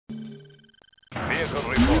Vehicle New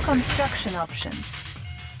reporting. construction options.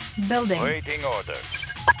 Building. Waiting order.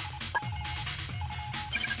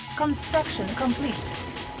 Construction complete.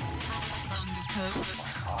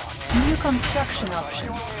 New construction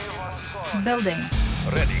options. Building.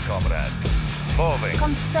 Ready, comrade. Moving.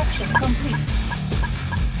 Construction complete.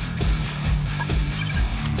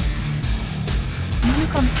 New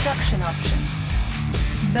construction options.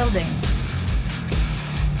 Building.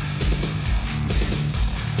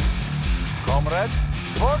 Comrade,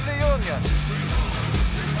 for the Union.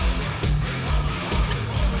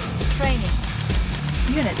 Training.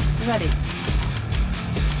 Unit ready.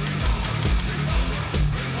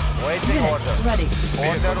 Waiting Unit order. ready.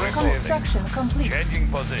 Order receiving. Construction complete. Changing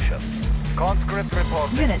position. Conscript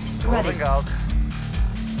reporting. Unit ready. Moving out.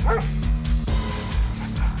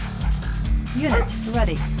 Unit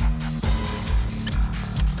ready.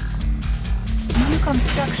 New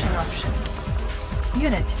construction options.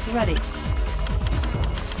 Unit ready.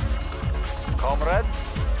 Comrade,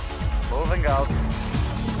 moving out.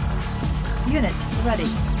 Unit ready.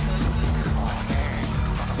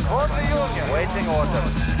 For the Union. Waiting order.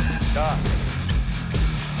 Done.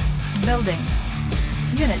 Building.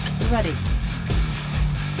 Unit ready.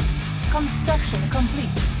 Construction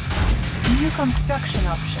complete. New construction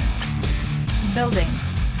options. Building.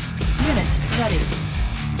 Unit ready.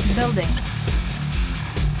 Building.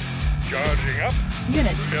 Charging up.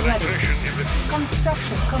 Unit ready. Electrician in the field.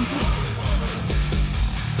 Construction complete.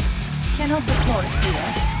 Cannot deploy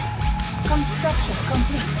here. Construction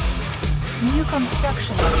complete. New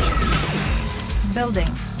construction options. Building.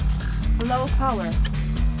 Low power.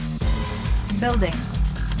 Building.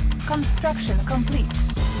 Construction complete.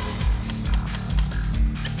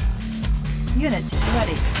 Unit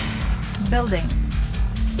ready. Building.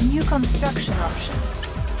 New construction options.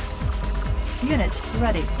 Unit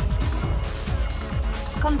ready.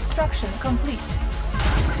 Construction complete.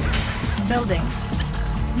 Building.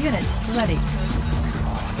 Unit ready.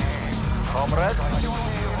 Comrade,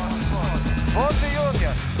 for the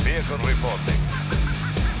Union. Vehicle reporting.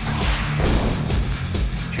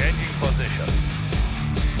 Changing position.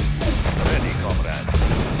 Ready, comrade.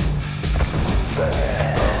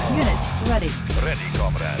 Unit ready. Ready,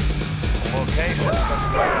 comrade. Location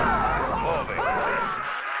confirmed. Moving.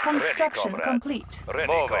 Construction comrade. complete.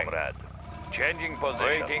 Ready, comrade. Changing position.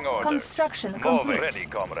 Waiting order. Construction Moving. complete. Ready,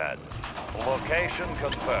 comrade. Location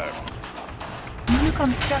confirmed. New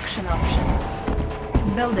construction options.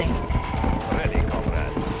 Building. Ready,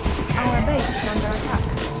 comrade. Our base is under attack.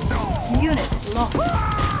 Unit lost.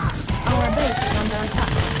 Our base is under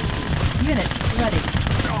attack. Unit ready.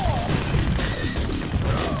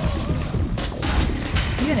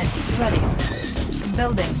 Unit ready.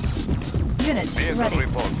 Building. Unit Vehicle ready.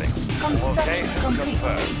 reporting. Construction Location complete.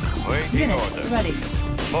 confirmed. Waiting Unit order. ready.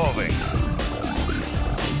 Moving.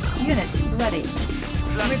 Unit ready.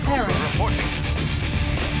 Repairing. Reporting.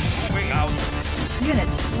 Moving out. Unit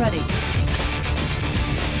ready.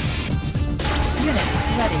 Unit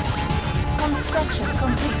ready. Construction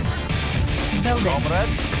complete. Building. Comrade,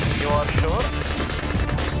 you are sure?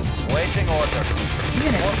 Waiting order.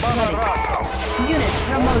 Unit ready. Unit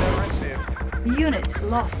promoted. Received. Unit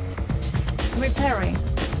lost. Repairing.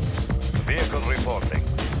 Vehicle reporting.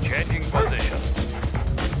 Changing position.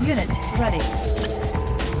 Unit ready.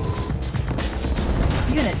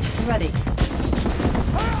 Unit ready.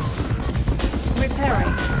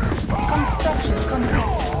 Repairing. Construction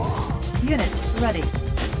complete. Unit ready.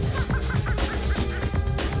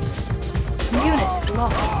 Unit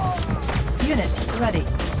lost. Unit ready.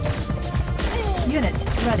 Unit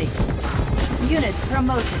ready. Unit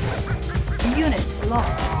promoted. Unit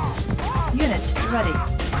lost. Unit ready.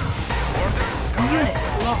 Unit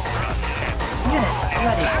lost. Unit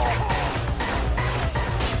ready.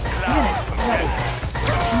 Unit ready.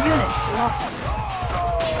 Unit lost.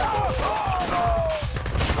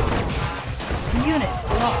 Unit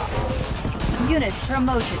lost. Unit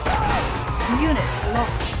promoted. Unit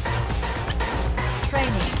lost.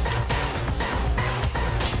 Training.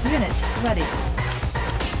 Unit ready.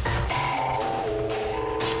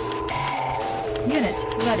 Unit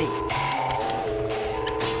ready.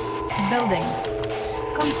 Building.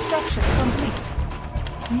 Construction complete.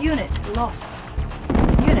 Unit lost.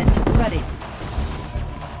 Unit ready.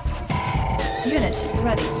 Unit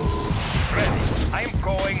ready. Ready. I'm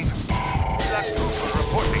going. Black trooper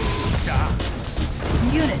reporting. Yeah.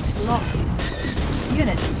 Unit lost.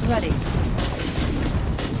 Unit ready.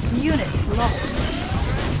 Unit lost.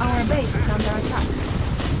 Our base is under attack.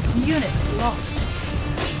 Unit lost.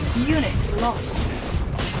 Unit lost.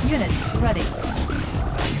 Unit ready.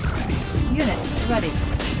 Unit ready.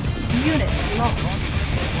 Unit lost.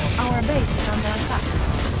 Our base is under attack.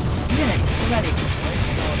 ready.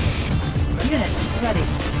 Unit ready.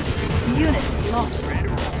 Unit lost.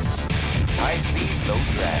 High speed, low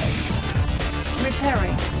drag.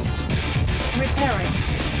 Repairing. Repairing.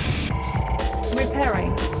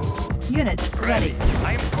 Repairing. Unit ready.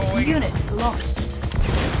 I'm going. Unit lost.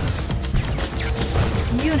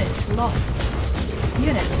 Unit lost.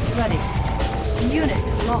 Unit ready. Unit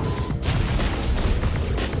lost.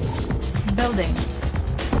 Building.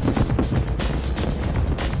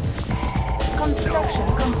 Construction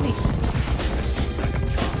complete.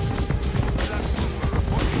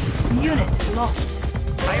 Unit lost.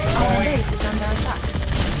 I'm Our going. base is under attack.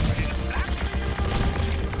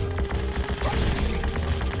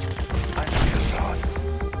 I know your thoughts.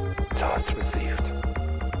 Thoughts received.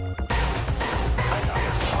 I know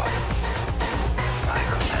your thoughts. I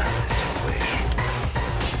command as you wish.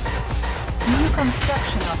 New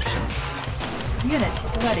construction options. Unit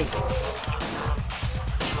ready.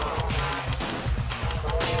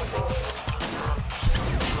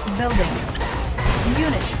 Building.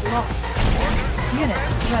 Unit lost. Unit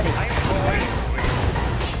ready. I'm going.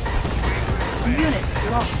 Unit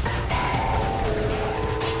lost.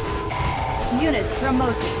 Unit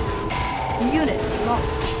promoted. Unit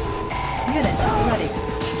lost. Unit ready.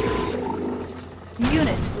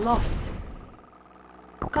 Unit lost.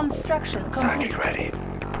 Construction complete. Target ready.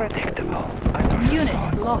 Predictable. I know your Unit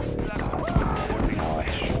thoughts. lost. Thoughts as you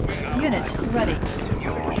wish. Unit ready.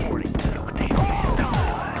 You're reporting. Look deeply into my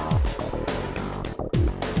eyes.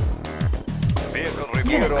 Vehicle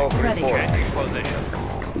Unit report. ready. Changing position.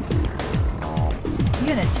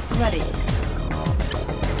 Unit ready.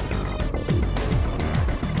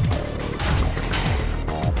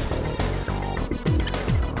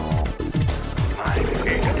 My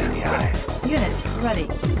engagement in the eye. Unit ready.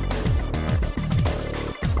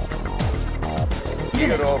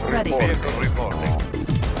 Unit ready. Vehicle reporting.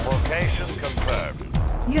 Location confirmed.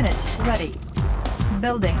 Unit ready.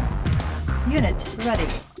 Building. Unit ready.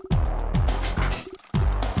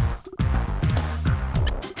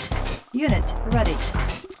 Unit ready.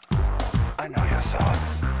 I know your thoughts.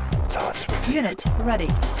 Thoughts with Unit ready.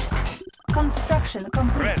 Construction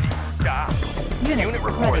complete. ready. Unit Unit ready.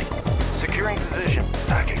 reporting. Securing position.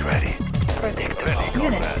 Target ready. Predictable. Ready,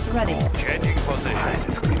 Unit comrade. ready. Changing position. Mind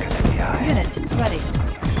is quicker than the eye. Unit ready.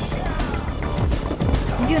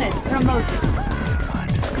 Unit promoted.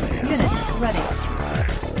 Mind is clear. Unit ready.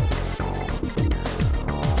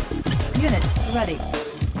 Unit ready.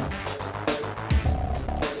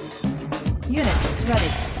 Unit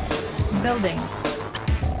ready. Building.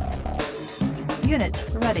 Unit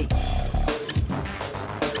ready.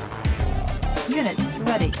 Unit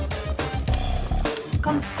ready.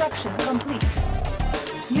 Construction complete.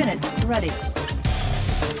 Unit ready.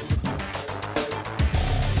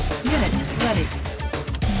 Unit ready.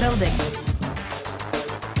 Building.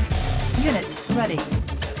 Unit ready.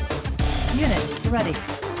 Unit ready.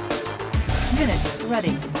 Unit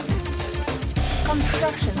ready.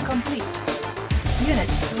 Construction complete. Unit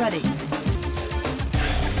ready.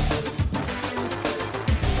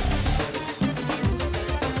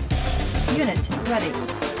 Unit ready.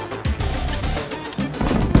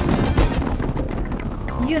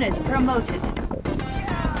 Unit promoted.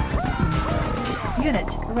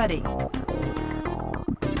 Unit ready.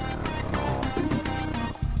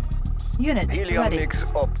 Unit Helium ready. mix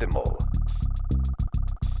optimal.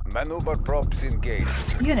 Maneuver props engaged.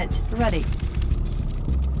 Unit ready.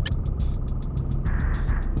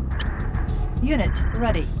 Unit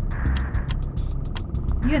ready.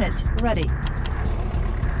 Unit ready.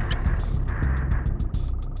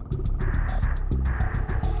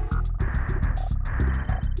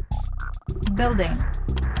 Building.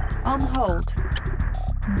 On hold.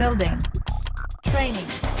 Building. Training.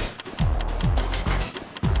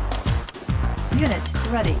 Unit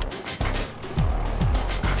ready.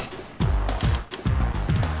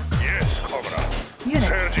 Yes, comrade. Unit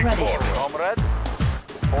Surging ready. forward. Comrade.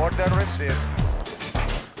 Order received.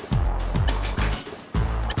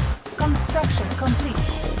 Construction complete.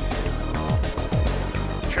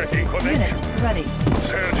 Checking Unit connection. ready.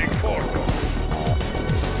 Surging forward.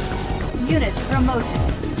 Unit promoted.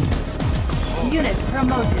 Unit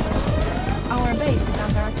promoted. Our base is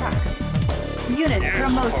under attack. Unit Yes,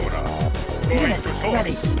 promoted. comrade. Going Unit to source.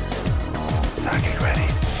 ready. Target ready.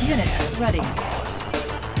 Unit ready.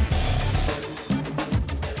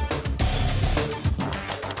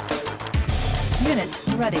 Unit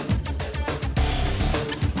ready.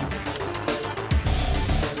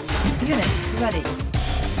 Unit ready.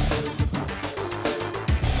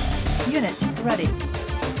 Unit ready.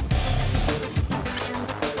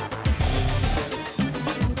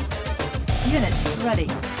 Unit ready.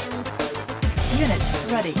 Unit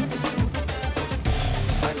ready.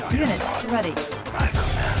 Unit ready. My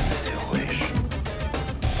command is your wish.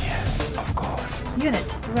 Yes, of course.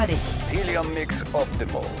 Unit ready. Helium mix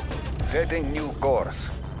optimal. Setting new course.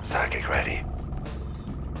 Psychic ready.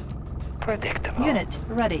 Predictable. Unit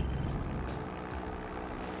ready.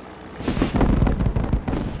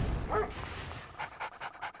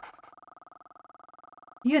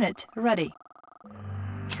 Unit ready.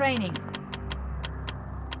 Training.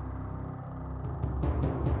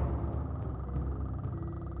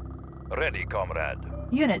 Ready, comrade.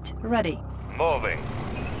 Unit ready. Moving.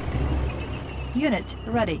 Unit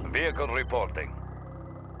ready. Vehicle reporting.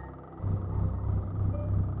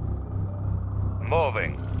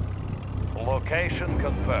 Moving. Location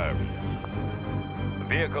confirmed.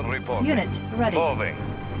 Vehicle reporting. Unit ready. Moving.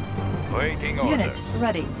 Waiting orders. Unit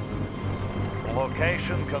ready.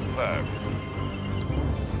 Location confirmed.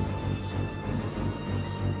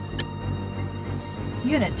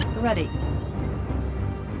 Unit ready.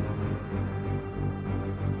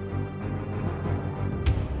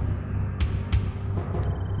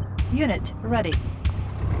 Unit ready.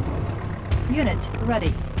 Unit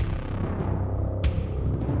ready.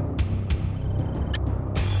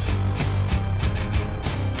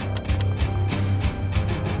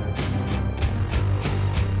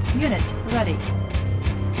 Unit ready.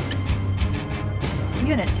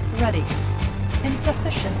 Unit ready.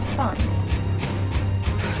 Insufficient funds.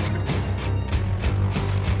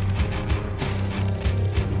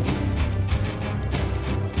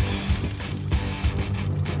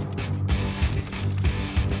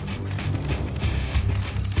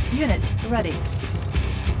 Unit ready.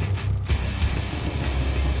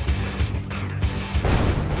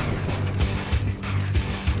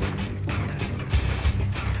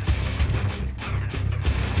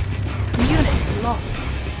 Unit lost.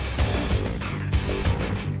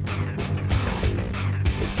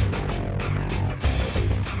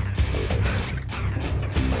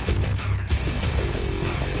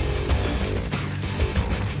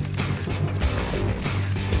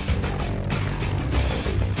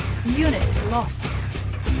 Unit lost.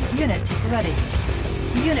 Unit ready.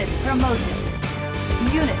 Unit promoted.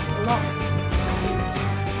 Unit lost.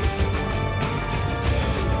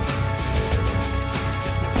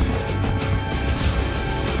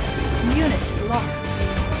 Unit lost.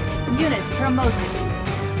 Unit promoted.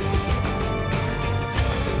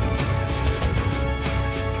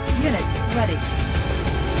 Unit ready.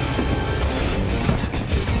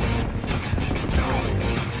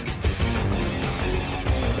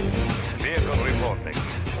 Vehicle reporting.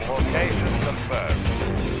 Location confirmed.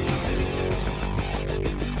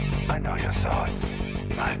 I know your thoughts.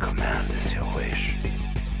 My command is your wish.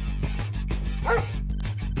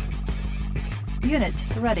 Unit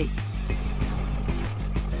ready.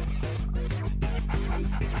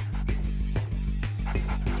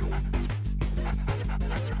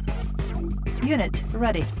 Unit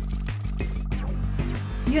ready.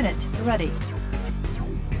 Unit ready.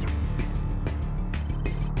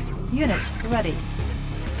 Unit ready.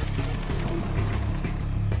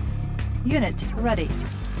 Unit ready.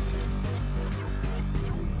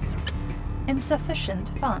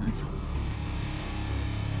 Insufficient funds.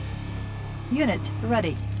 Unit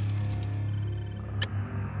ready.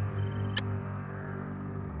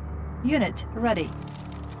 Unit ready.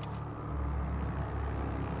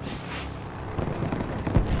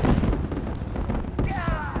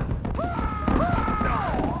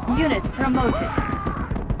 Unit promoted.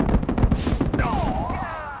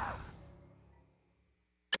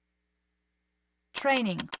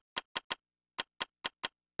 Training.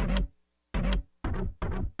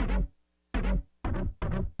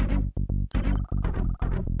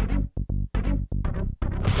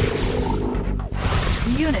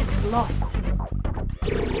 Unit lost.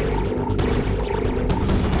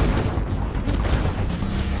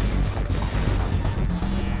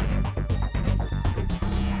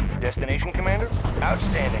 Destination, Commander?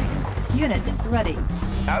 Outstanding. Unit ready.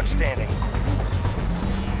 Outstanding.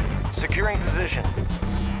 Securing position.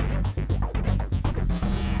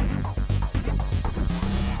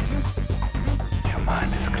 Your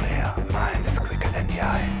mind is clear. Mine is quicker than the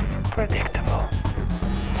eye. Predictable.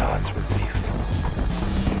 Thoughts received.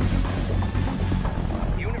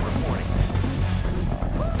 Unit reporting.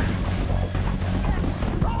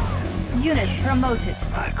 Unit promoted.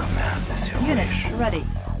 My command is your Unit wish. ready.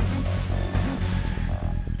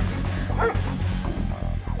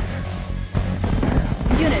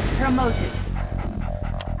 Unit promoted.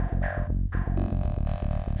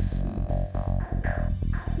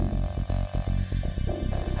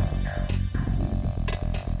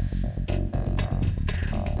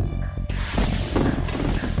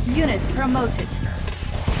 Unit promoted.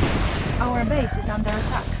 Our base is under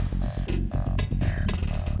attack.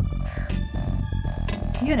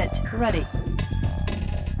 Unit ready.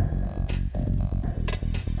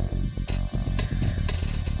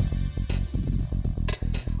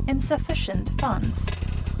 Insufficient funds.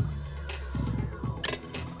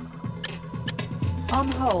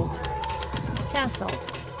 On hold. Cancelled.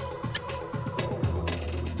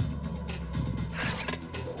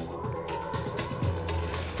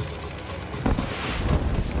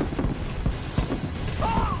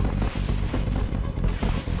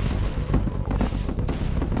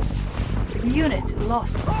 Unit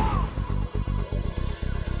lost.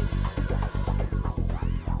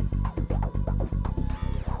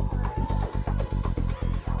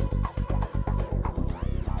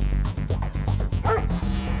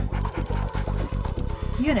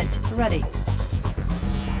 Unit ready.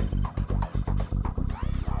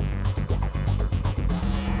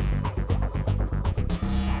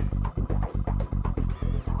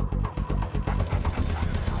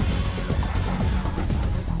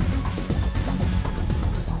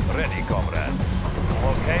 Ready, comrade.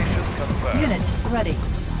 Location confirmed. Unit ready.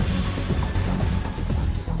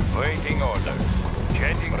 Waiting order.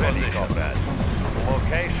 Changing ready, position. Comrade.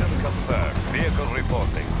 Location confirmed. Vehicle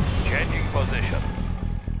reporting. Changing position.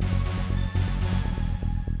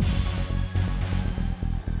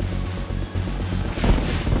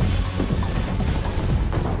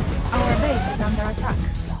 Our base is under attack.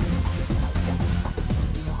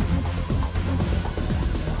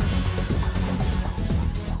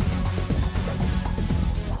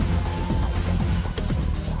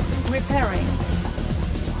 Repairing.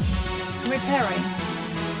 Repairing.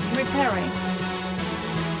 Repairing.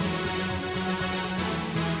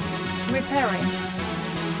 Repairing.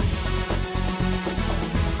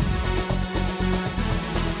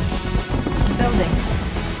 Building.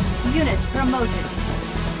 Unit promoted.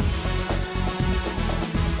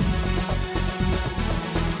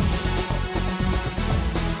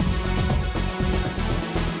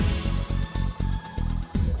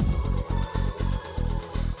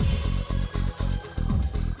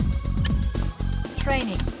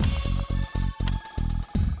 Training.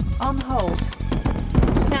 On hold.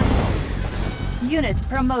 Cancel. Unit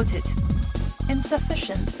promoted.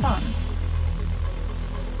 Insufficient funds.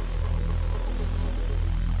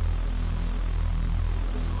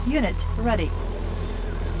 Unit ready.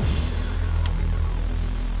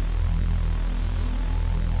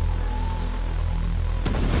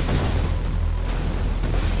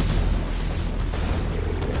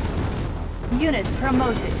 Unit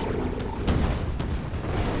promoted.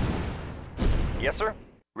 Yes, sir.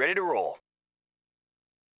 Ready to roll.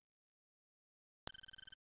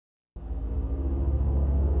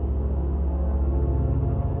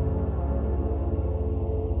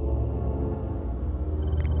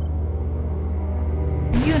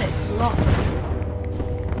 Unit lost.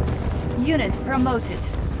 Unit promoted.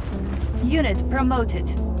 Unit promoted.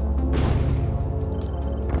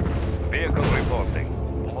 Vehicle reporting.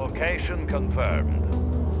 Location confirmed.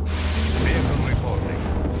 Vehicle reporting.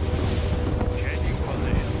 Changing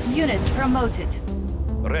position. Unit promoted.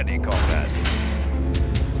 Ready, comrade.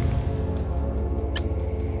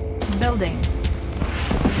 Building.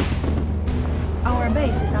 Our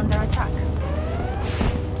base is under attack.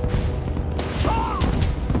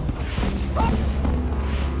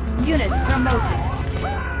 Unit promoted.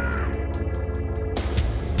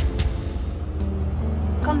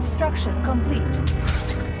 Construction complete.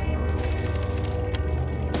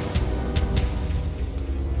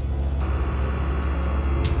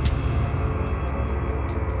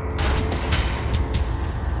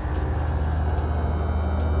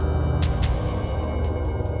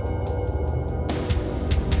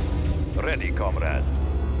 Ready, comrade.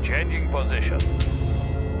 Changing position.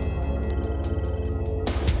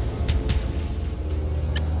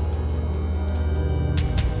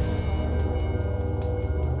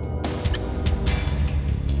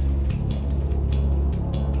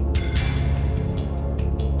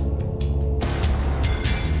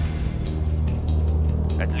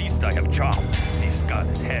 At least I have charm. This gun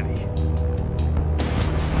is heavy.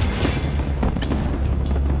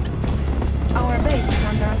 Our base is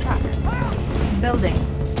under attack. Building.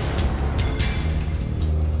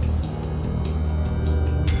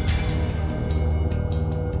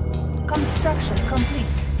 Construction complete.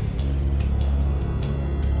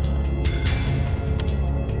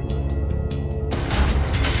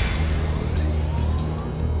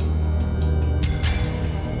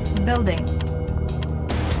 Building.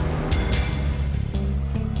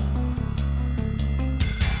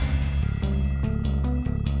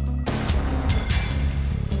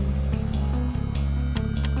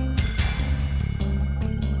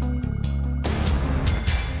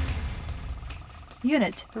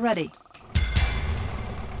 Unit ready.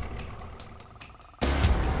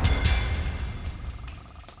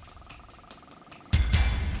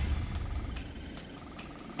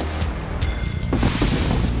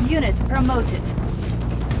 Unit promoted.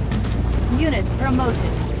 Unit promoted.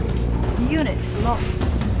 Unit lost.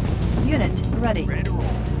 Unit ready.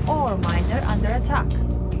 Ore miner under attack.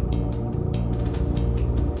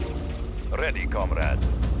 Ready, comrade.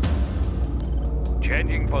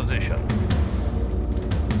 Changing position.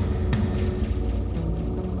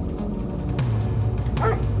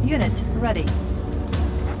 Unit ready.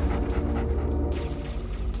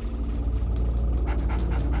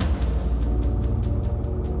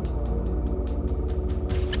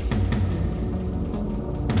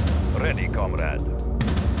 Ready, comrade.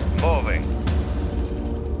 Moving.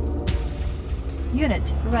 Unit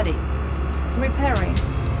ready. Repairing.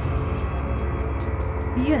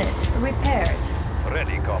 Unit repaired.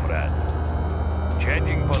 Ready, comrade.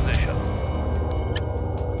 Changing position.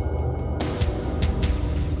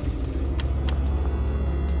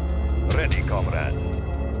 Ready, comrade.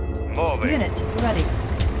 Moving. Unit ready.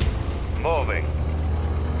 Moving.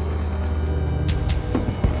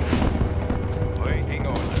 Waiting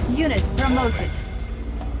order. Unit promoted.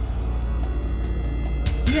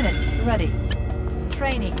 Unit ready.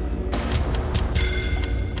 Training.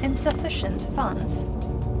 Insufficient funds.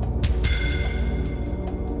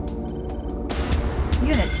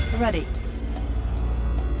 Unit ready.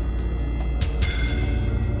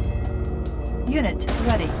 Unit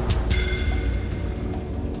ready.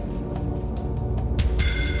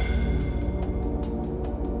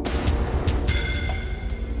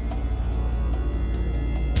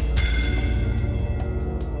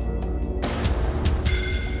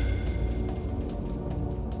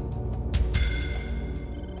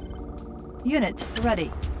 Unit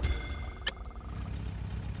ready.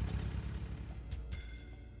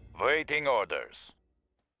 Waiting orders.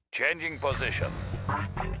 Changing position.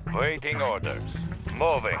 Waiting orders.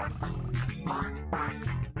 Moving.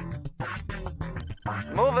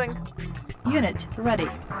 Moving. Unit ready.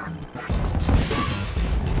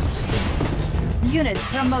 Unit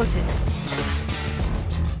promoted.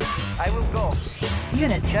 I will go.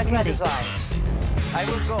 Unit Checking ready. design. I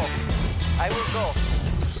will go. I will go.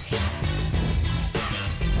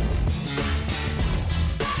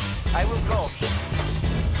 I will go.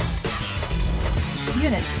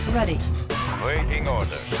 Unit ready. Waiting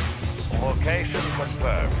order. Location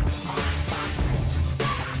confirmed.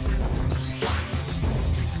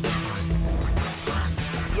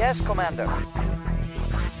 Yes, Commander.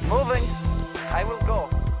 Moving. I will go.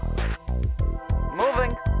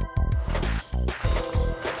 Moving.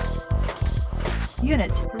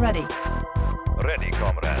 Unit ready. Ready,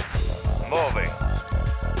 comrade. Moving.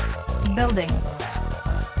 Building.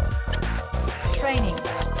 Training.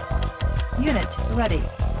 Unit ready.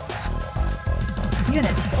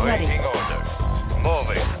 Unit ready. Waiting order.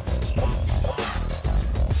 Moving.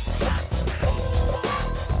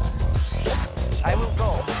 I will go.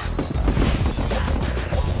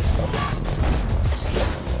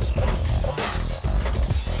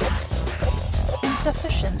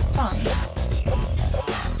 Insufficient funds.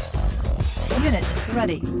 Unit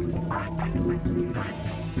ready.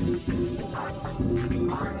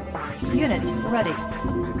 Unit ready.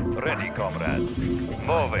 Ready, comrade.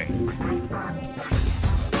 Moving.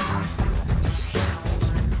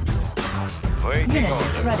 Waiting Unit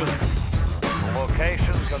order. ready.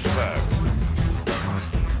 Location confirmed.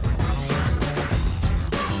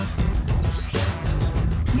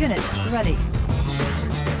 Unit ready.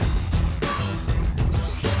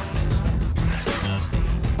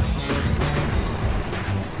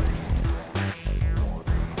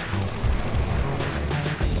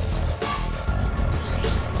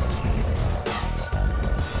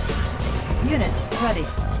 Unit ready.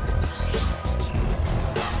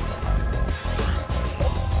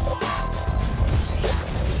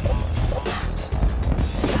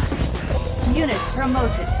 Unit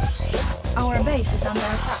promoted. Our base is under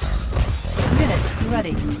attack. Unit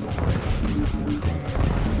ready.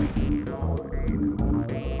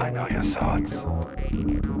 I know your thoughts.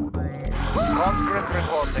 Conscript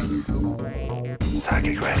reporting.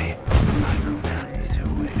 Psychic ready. My command is your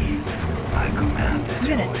wish. My command is your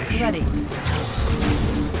Unit wish. ready.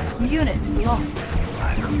 Unit lost.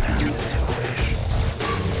 My command is your wish.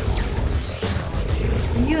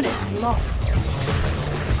 Unit lost.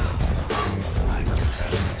 My command is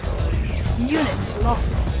your wish. Unit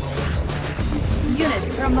lost. Unit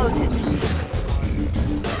promoted.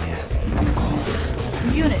 Yes, of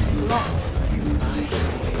course. Unit lost.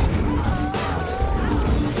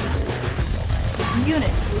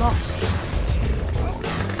 Unit lost.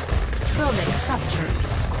 Building captured.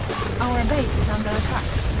 Our base is under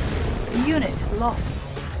attack. Unit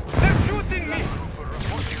lost. They're shooting me!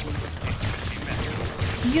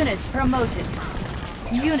 Unit promoted.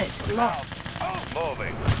 Unit lost.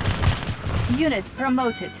 Moving. Unit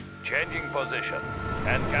promoted. Changing position.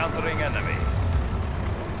 Encountering enemy.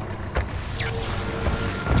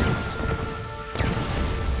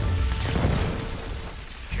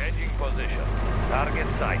 Changing position. Target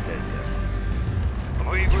sighted.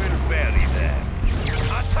 We will bury them.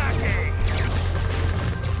 Attacking!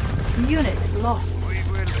 Unit lost. We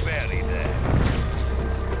will bury them.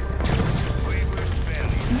 We will bury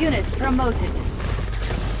them. Unit promoted.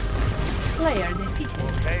 Player defeated.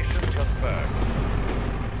 Location confirmed.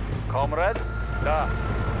 Comrade? Da.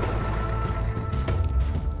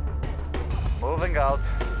 Moving out.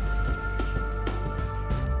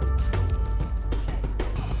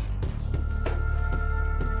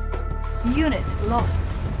 Unit lost.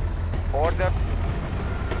 Order.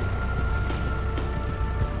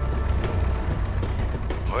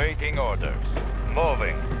 Waiting orders.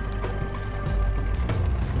 Moving.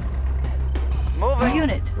 Moving.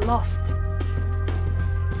 Unit lost.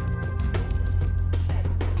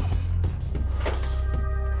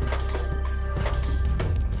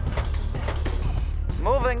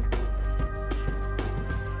 Moving.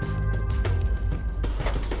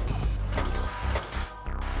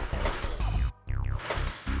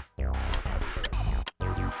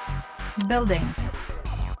 Building.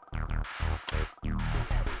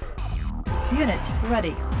 Unit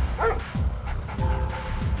ready.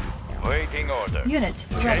 Waiting orders. Unit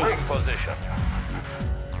ready. Changing position.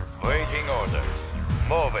 Waiting orders.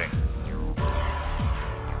 Moving.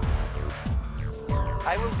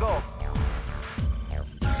 I will go.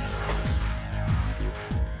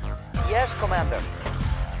 Yes, Commander.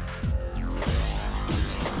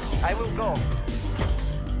 I will go.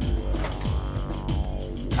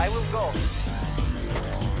 I will go.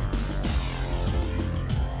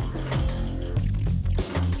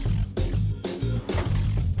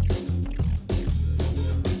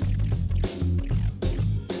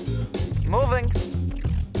 Moving.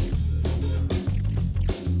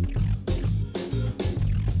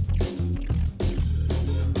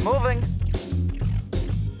 Moving.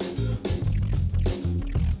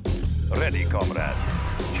 Ready, comrade.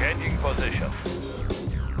 Changing position.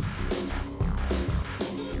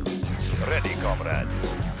 Ready, comrade.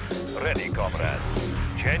 Ready, comrade.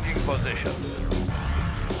 Changing position.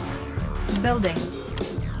 Building.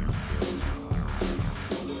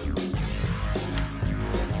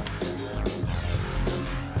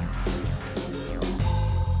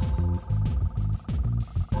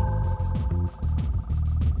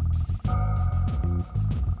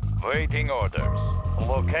 Waiting orders.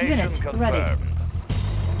 Location Unit confirmed. ready.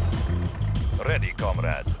 Ready,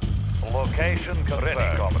 comrade. Location confirmed.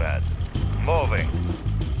 Ready, comrade. Moving.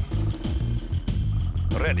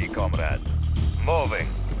 Ready, comrade. Moving.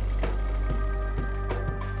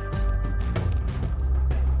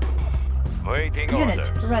 Waiting Unit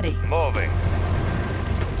orders. ready. Moving.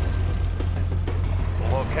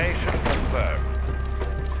 Location confirmed.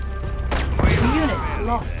 Unit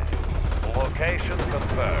lost. Location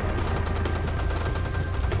confirmed.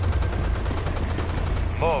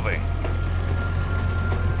 Moving.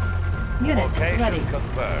 Unit Location ready.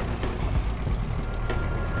 confirmed.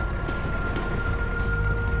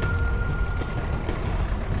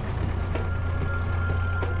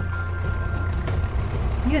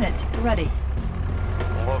 Unit ready.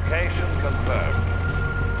 Location confirmed.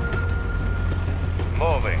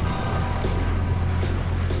 Moving.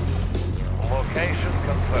 Location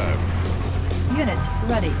confirmed. Unit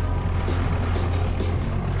ready.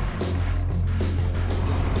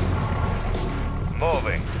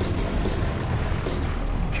 Moving.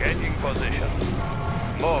 Changing position.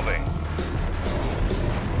 Moving.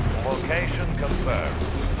 Location confirmed.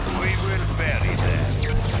 We will bury them.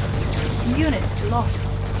 Unit lost.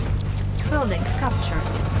 Building captured.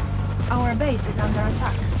 Our base is under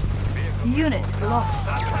attack. Unit lost.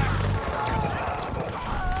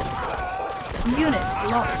 Unit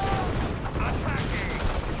lost.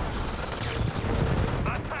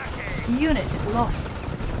 Unit lost.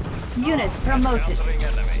 Unit promoted. Encountering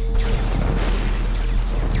enemy.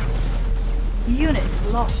 Unit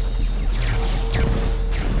lost.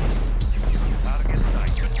 Target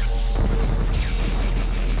sighted.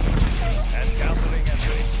 Encountering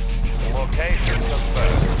enemy. Location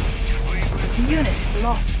confirmed. Unit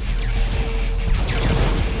lost.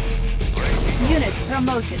 Breaking. Unit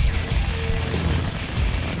promoted.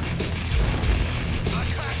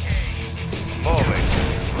 Moving.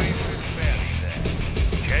 We will bury them.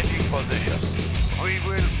 Changing position. We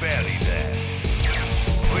will bury them.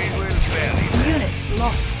 We will bury them. Unit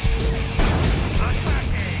lost.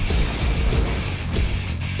 Attacking!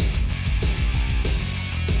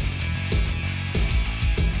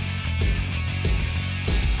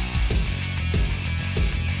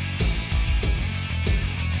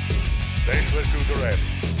 They will do the rest.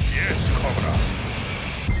 Yes, Cobra.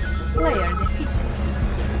 Player defeated.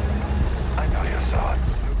 I know your thoughts.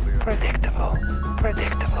 Predictable.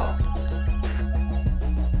 Predictable.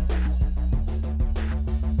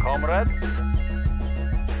 Comrade?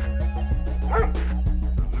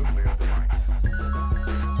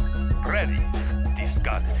 Ready. This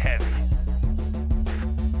gun is heavy.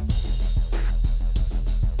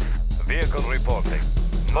 Vehicle reporting.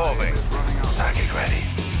 Moving. Target ready.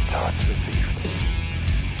 Thoughts received.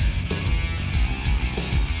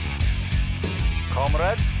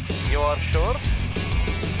 Comrade, you are sure?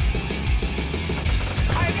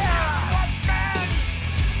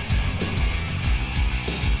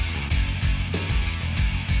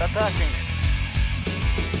 Attacking.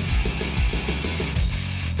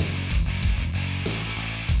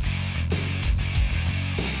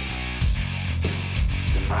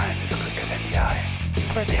 The mind is quicker than the eye.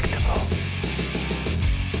 Predictable.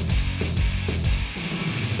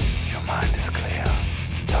 Your mind is clear.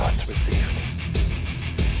 Thoughts received.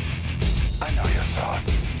 I know your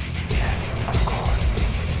thoughts. Yes, of course.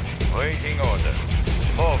 Waiting order.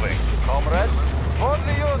 Moving. Comrade, for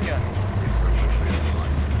the Union.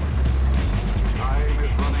 Time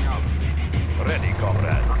is running out. Ready,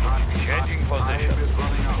 comrade. Changing position. Time is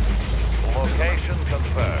running out. Location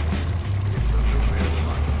confirmed.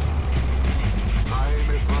 Time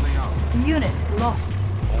is running out. Unit lost.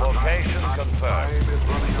 Location confirmed. Time is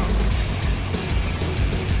running out.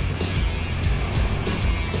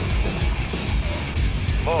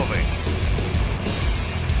 Moving.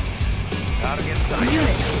 Target sight.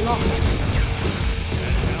 Unit lost.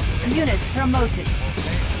 Unit promoted.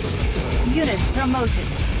 Unit promoted.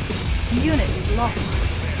 Unit lost.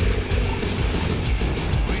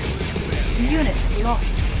 Unit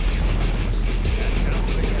lost.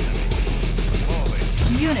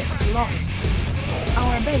 Unit lost.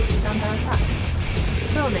 Our base is under attack.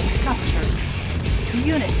 Building captured.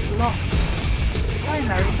 Unit lost.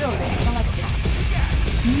 Primary building selected.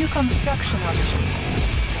 New construction options.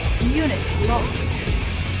 Unit lost.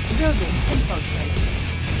 Building infiltrated.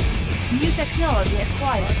 New technology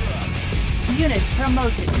acquired. Unit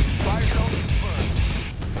promoted.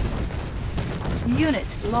 Unit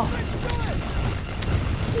lost.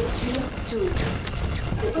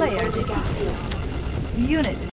 Player defeated. Unit